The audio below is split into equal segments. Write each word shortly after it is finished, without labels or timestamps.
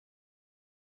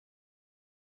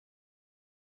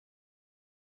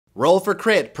Roll for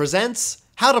Crit presents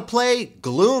how to play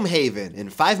Gloomhaven in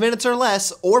 5 minutes or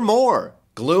less or more.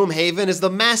 Gloomhaven is the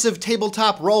massive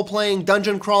tabletop role-playing,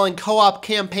 dungeon-crawling co-op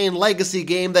campaign legacy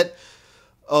game that...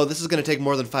 Oh, this is going to take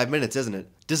more than 5 minutes, isn't it?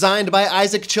 Designed by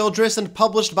Isaac Childress and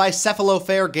published by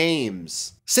Cephalofair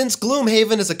Games. Since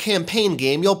Gloomhaven is a campaign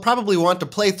game, you'll probably want to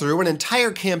play through an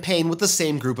entire campaign with the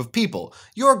same group of people.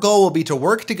 Your goal will be to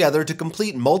work together to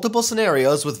complete multiple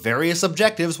scenarios with various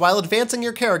objectives while advancing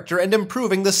your character and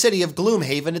improving the city of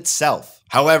Gloomhaven itself.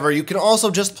 However, you can also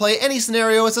just play any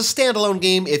scenario as a standalone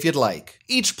game if you'd like.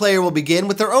 Each player will begin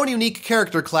with their own unique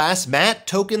character class, mat,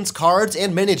 tokens, cards,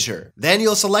 and miniature. Then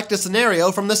you'll select a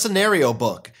scenario from the scenario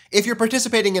book. If you're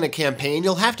participating in a campaign,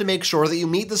 you'll have to make sure that you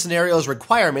meet the scenario's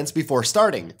requirements before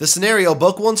starting. The scenario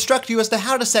book will instruct you as to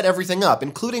how to set everything up,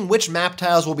 including which map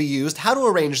tiles will be used, how to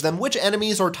arrange them, which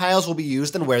enemies or tiles will be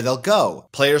used, and where they'll go.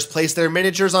 Players place their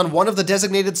miniatures on one of the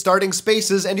designated starting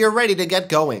spaces, and you're ready to get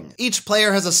going. Each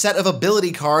player has a set of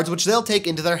ability cards which they'll take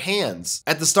into their hands.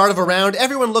 At the start of a round,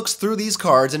 everyone looks through these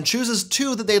cards and chooses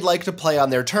two that they'd like to play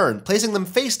on their turn, placing them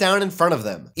face down in front of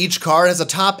them. Each card has a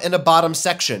top and a bottom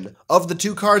section. Of the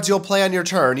two cards you'll play on your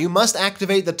turn, you must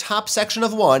activate the top section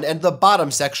of one and the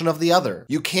bottom section of the other.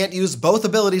 You can't use both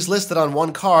abilities listed on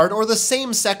one card or the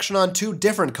same section on two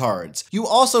different cards. You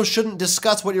also shouldn't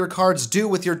discuss what your cards do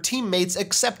with your teammates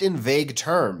except in vague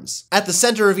terms. At the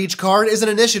center of each card is an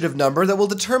initiative number that will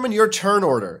determine your turn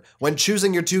order. When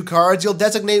choosing your two cards, you'll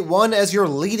designate one as your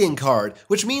leading card,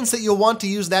 which means that you'll want to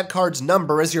use that card's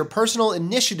number as your personal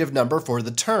initiative number for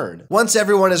the turn. Once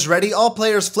everyone is ready, all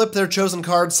players flip their chosen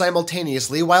cards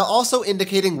simultaneously while also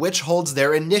indicating which holds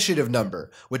their initiative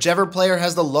number. Whichever player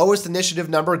has the lowest initiative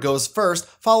number goes first,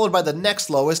 followed by the next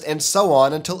lowest, and so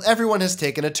on until everyone has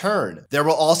taken a turn. There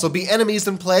will also be enemies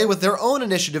in play with their own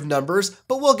initiative numbers,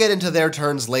 but we'll get into their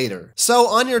turns later. So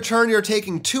on your turn, you're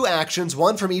taking two actions,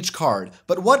 one from each card,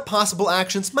 but what possible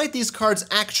actions might these cards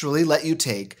actually let you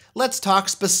take? Let's talk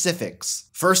specifics.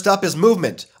 First up is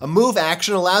movement. A move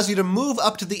action allows you to move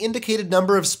up to the indicated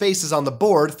number of spaces on the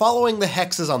board following the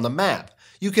hexes on the map.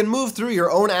 You can move through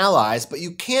your own allies, but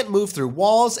you can't move through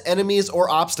walls, enemies, or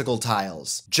obstacle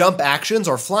tiles. Jump actions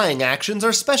or flying actions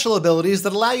are special abilities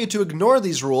that allow you to ignore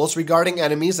these rules regarding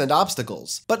enemies and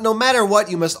obstacles. But no matter what,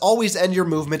 you must always end your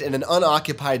movement in an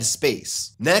unoccupied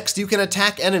space. Next, you can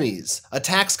attack enemies.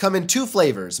 Attacks come in two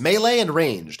flavors, melee and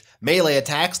ranged. Melee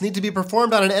attacks need to be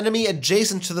performed on an enemy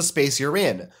adjacent to the space you're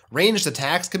in. Ranged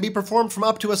attacks can be performed from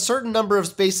up to a certain number of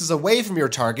spaces away from your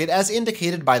target as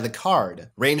indicated by the card.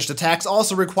 Ranged attacks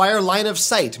also require line of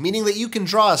sight, meaning that you can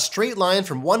draw a straight line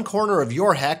from one corner of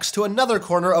your hex to another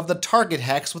corner of the target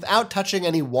hex without touching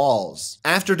any walls.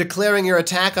 After declaring your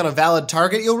attack on a valid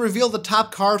target, you'll reveal the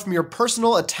top card from your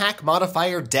personal attack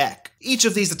modifier deck. Each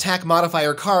of these attack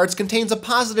modifier cards contains a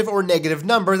positive or negative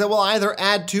number that will either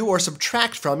add to or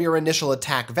subtract from your initial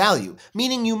attack value,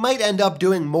 meaning you might end up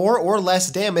doing more or less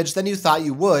damage than you thought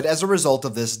you would as a result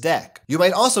of this deck. You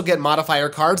might also get modifier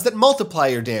cards that multiply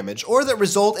your damage, or that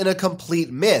result in a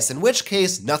complete miss, in which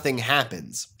case nothing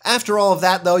happens. After all of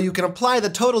that though, you can apply the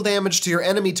total damage to your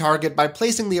enemy target by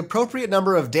placing the appropriate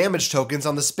number of damage tokens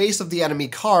on the space of the enemy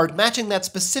card matching that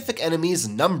specific enemy's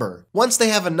number. Once they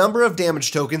have a number of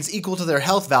damage tokens equal to their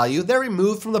health value, they're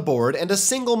removed from the board and a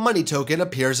single money token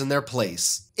appears in their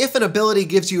place. If an ability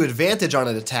gives you advantage on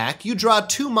an attack, you draw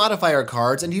two modifier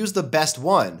cards and use the best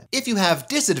one. If you have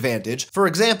disadvantage, for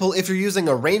example if you're using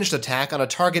a ranged attack on a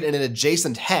target in an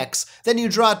adjacent hex, then you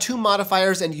draw two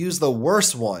modifiers and use the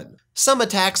worse one. Some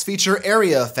attacks feature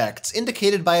area effects,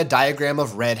 indicated by a diagram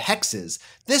of red hexes.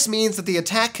 This means that the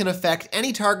attack can affect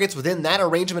any targets within that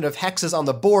arrangement of hexes on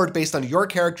the board based on your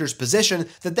character's position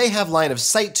that they have line of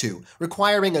sight to,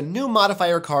 requiring a new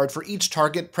modifier card for each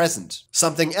target present.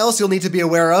 Something else you'll need to be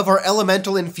aware of are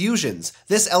elemental infusions.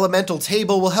 This elemental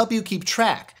table will help you keep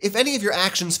track. If any of your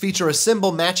actions feature a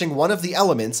symbol matching one of the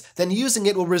elements, then using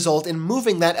it will result in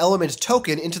moving that element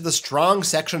token into the strong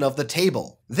section of the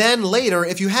table. Then later,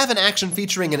 if you have an action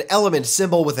featuring an element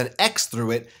symbol with an X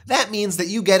through it, that means that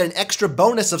you get an extra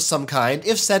bonus of some kind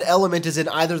if said element is in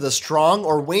either the strong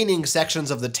or waning sections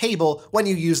of the table when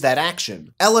you use that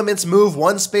action. Elements move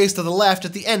one space to the left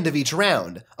at the end of each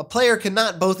round. A player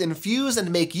cannot both infuse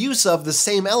and make use of the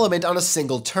same element on a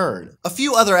single turn. A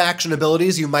few other action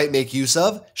abilities you might make use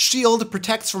of. Shield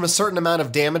protects from a certain amount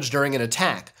of damage during an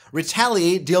attack.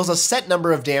 Retaliate deals a set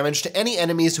number of damage to any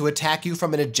enemies who attack you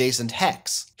from an adjacent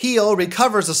hex. Heal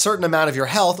recovers a certain amount of your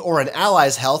health or an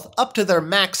ally's health up to their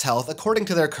max health according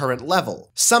to their current level.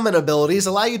 Summon abilities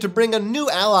allow you to bring a new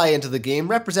ally into the game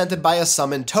represented by a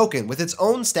summon token with its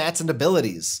own stats and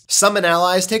abilities. Summon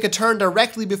allies take a turn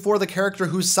directly before the character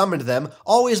who summoned them,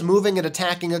 always moving and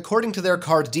attacking according to their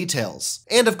card details.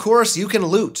 And of course, you can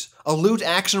loot. A loot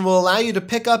action will allow you to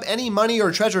pick up any money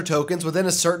or treasure tokens within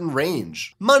a certain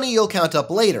range. Money you'll count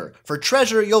up later. For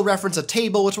treasure, you'll reference a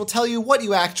table which will tell you what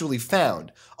you actually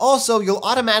found. Also, you'll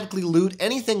automatically loot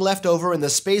anything left over in the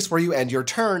space where you end your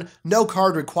turn, no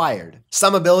card required.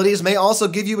 Some abilities may also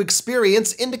give you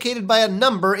experience indicated by a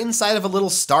number inside of a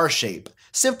little star shape.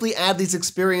 Simply add these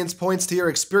experience points to your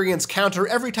experience counter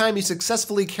every time you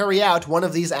successfully carry out one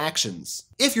of these actions.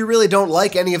 If you really don't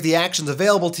like any of the actions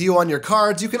available to you on your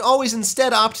cards, you can always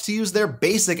instead opt to use their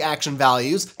basic action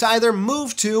values to either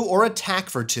move 2 or attack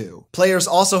for 2. Players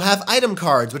also have item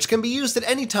cards, which can be used at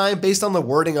any time based on the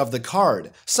wording of the card.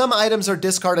 Some items are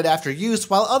discarded after use,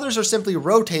 while others are simply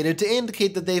rotated to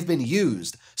indicate that they've been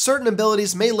used. Certain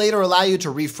abilities may later allow you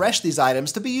to refresh these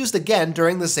items to be used again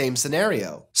during the same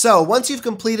scenario. So, once you've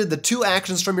completed the 2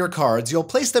 actions from your cards, you'll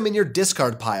place them in your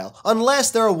discard pile,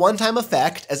 unless they're a one-time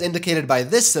effect, as indicated by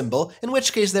this symbol, in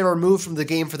which case they're removed from the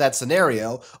game for that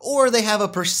scenario, or they have a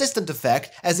persistent effect,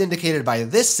 as indicated by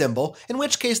this symbol, in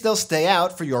which case they'll stay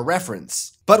out for your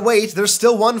reference. But wait, there's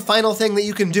still one final thing that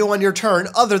you can do on your turn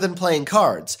other than playing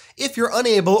cards. If you're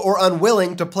unable or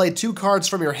unwilling to play 2 cards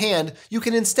from your hand, you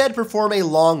can instead perform a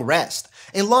long rest.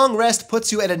 A long rest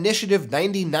puts you at initiative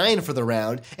 99 for the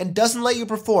round and doesn't let you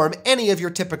perform any of your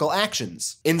typical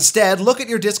actions. Instead, look at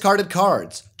your discarded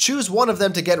cards. Choose one of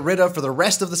them to get rid of for the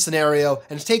rest of the scenario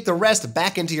and take the rest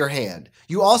back into your hand.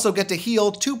 You also get to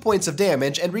heal 2 points of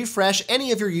damage and refresh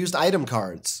any of your used item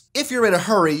cards. If you're in a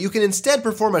hurry, you can instead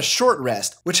perform a short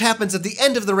rest, which happens at the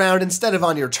end of the round instead of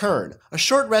on your turn. A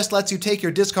short rest lets you take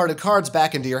your discarded cards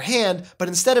back into your hand, but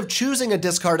instead of choosing a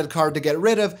discarded card to get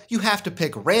rid of, you have to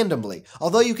pick randomly,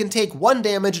 although you can take 1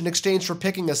 damage in exchange for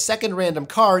picking a second random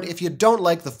card if you don't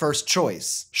like the first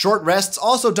choice. Short rests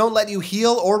also don't let you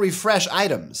heal or refresh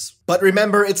items. But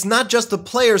remember, it's not just the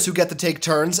players who get to take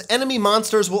turns, enemy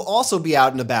monsters will also be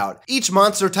out and about. Each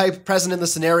monster type present in the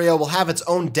scenario will have its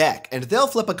own deck, and they'll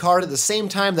flip a card at the same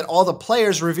time that all the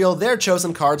players reveal their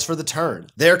chosen cards for the turn.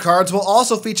 Their cards will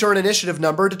also feature an initiative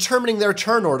number determining their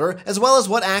turn order, as well as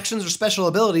what actions or special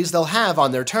abilities they'll have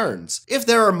on their turns. If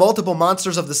there are multiple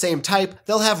monsters of the same type,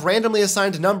 they'll have randomly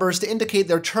assigned numbers to indicate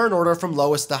their turn order from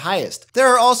lowest to highest. There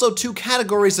are also 2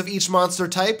 categories of each monster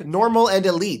type, normal and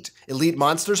elite. Elite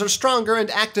monsters are stronger and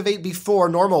activate before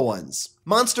normal ones.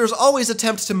 Monsters always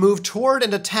attempt to move toward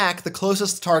and attack the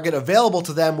closest target available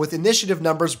to them with initiative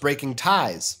numbers breaking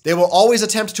ties. They will always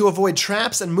attempt to avoid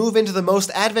traps and move into the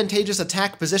most advantageous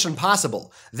attack position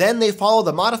possible. Then they follow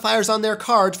the modifiers on their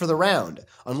card for the round.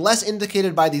 Unless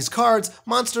indicated by these cards,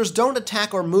 monsters don't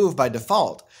attack or move by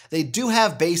default. They do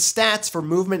have base stats for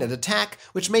movement and attack,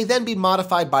 which may then be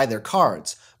modified by their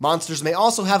cards. Monsters may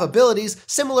also have abilities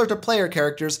similar to player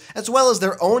characters, as well as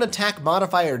their own attack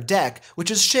modifier deck, which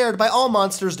is shared by all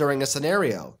monsters during a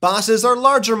scenario. Bosses are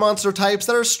larger monster types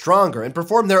that are stronger and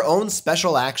perform their own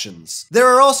special actions. There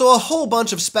are also a whole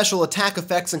bunch of special attack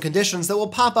effects and conditions that will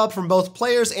pop up from both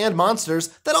players and monsters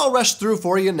that I'll rush through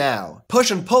for you now. Push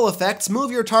and pull effects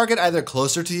move your target either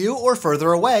closer to you or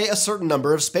further away a certain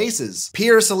number of spaces.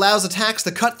 Pierce allows attacks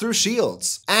to cut through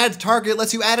shields. Add target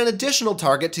lets you add an additional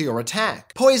target to your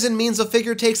attack. Poison means a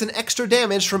figure takes an extra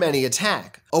damage from any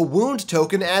attack. A wound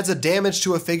token adds a damage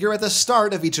to a figure at the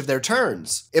start of each of their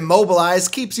turns. Immobilize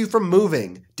keeps you from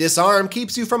moving. Disarm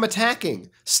keeps you from attacking.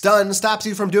 Stun stops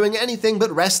you from doing anything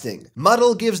but resting.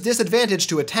 Muddle gives disadvantage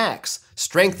to attacks.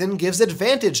 Strengthen gives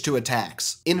advantage to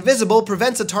attacks. Invisible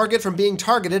prevents a target from being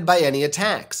targeted by any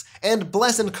attacks. And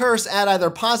Bless and Curse add either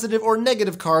positive or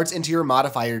negative cards into your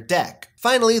modifier deck.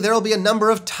 Finally, there will be a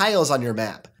number of tiles on your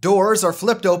map. Doors are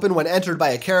flipped open when entered by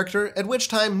a character, at which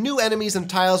time new enemies and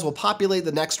tiles will populate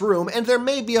the next room, and there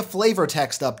may be a flavor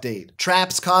text update.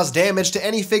 Traps cause damage to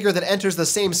any figure that enters the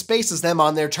same space as them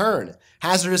on their turn.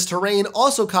 Hazardous terrain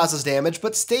also causes damage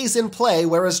but stays in play,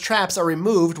 whereas traps are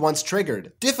removed once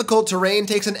triggered. Difficult terrain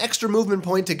takes an extra movement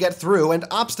point to get through, and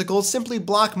obstacles simply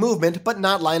block movement but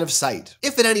not line of sight.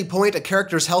 If at any point a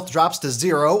character's health drops to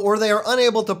 0, or they are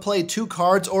unable to play 2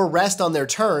 cards or rest on their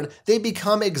turn, they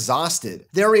become exhausted.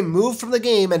 They're removed from the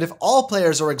game, and if all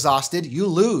players are exhausted, you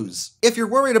lose. If you're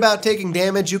worried about taking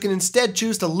damage, you can instead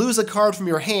choose to lose a card from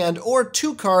your hand or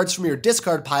 2 cards from your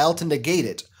discard pile to negate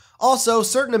it. Also,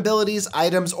 certain abilities,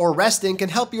 items, or resting can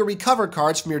help you recover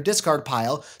cards from your discard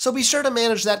pile, so be sure to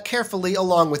manage that carefully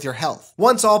along with your health.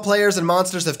 Once all players and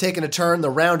monsters have taken a turn, the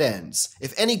round ends.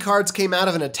 If any cards came out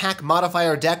of an attack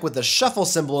modifier deck with the shuffle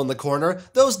symbol in the corner,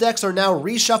 those decks are now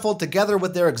reshuffled together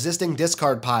with their existing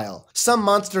discard pile. Some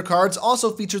monster cards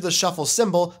also feature the shuffle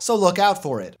symbol, so look out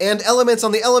for it. And elements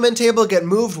on the element table get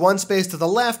moved one space to the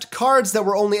left, cards that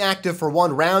were only active for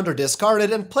one round are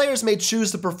discarded, and players may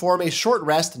choose to perform a short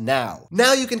rest now.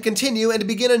 Now you can continue and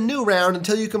begin a new round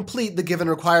until you complete the given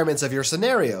requirements of your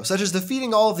scenario, such as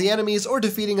defeating all of the enemies or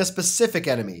defeating a specific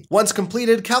enemy. Once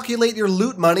completed, calculate your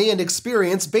loot money and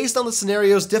experience based on the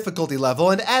scenario's difficulty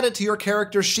level and add it to your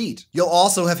character sheet. You'll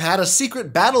also have had a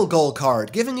secret battle goal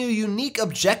card, giving you a unique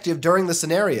objective during the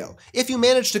scenario. If you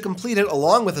manage to complete it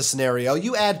along with the scenario,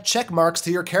 you add check marks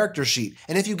to your character sheet,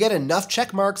 and if you get enough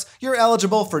check marks, you're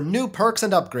eligible for new perks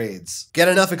and upgrades. Get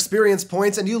enough experience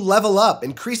points and you level up,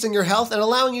 increasing your health and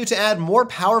allowing you to add more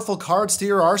powerful cards to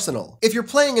your arsenal. If you're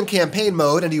playing in campaign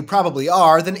mode, and you probably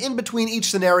are, then in between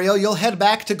each scenario, you'll head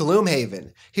back to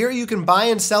Gloomhaven. Here you can buy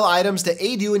and sell items to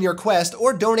aid you in your quest,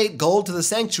 or donate gold to the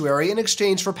Sanctuary in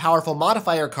exchange for powerful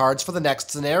modifier cards for the next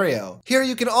scenario. Here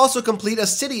you can also complete a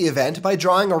city event by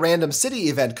drawing a random city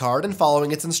event card and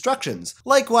following its instructions.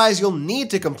 Likewise, you'll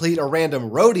need to complete a random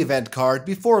road event card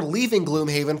before leaving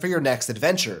Gloomhaven for your next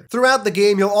adventure. Throughout the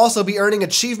game, you'll also be earning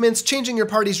achievements, changing your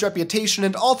party's reputation,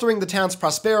 and altering the town's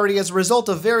prosperity as a result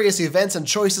of various events and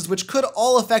choices which could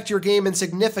all affect your game in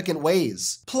significant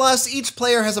ways. Plus, each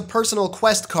player has a personal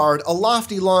quest card, a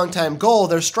lofty long-time goal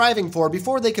they're striving for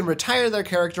before they can retire their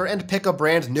character and pick a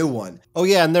brand new one. Oh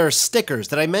yeah, and there are stickers.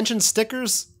 Did I mention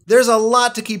stickers? There's a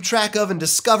lot to keep track of and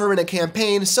discover in a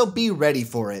campaign, so be ready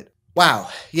for it. Wow,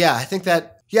 I think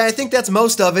that's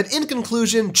most of it. In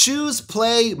conclusion, choose,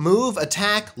 play, move,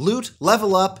 attack, loot,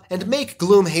 level up, and make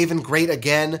Gloomhaven great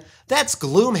again. That's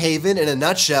Gloomhaven in a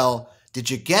nutshell. Did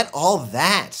you get all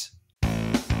that?